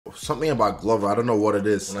something about Glover, I don't know what it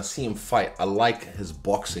is. When I see him fight, I like his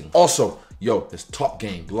boxing. Also, yo, his top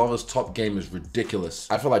game. Glover's top game is ridiculous.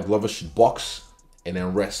 I feel like Glover should box and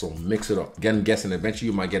then wrestle, mix it up. Again, I'm guessing eventually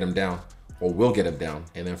you might get him down, or will get him down,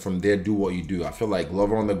 and then from there do what you do. I feel like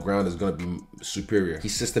Glover on the ground is gonna be superior. He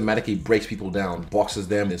systematically breaks people down, boxes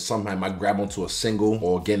them, and somehow might grab onto a single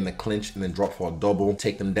or get in the clinch and then drop for a double,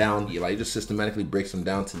 take them down. He just systematically breaks them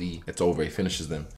down to it's over. He finishes them.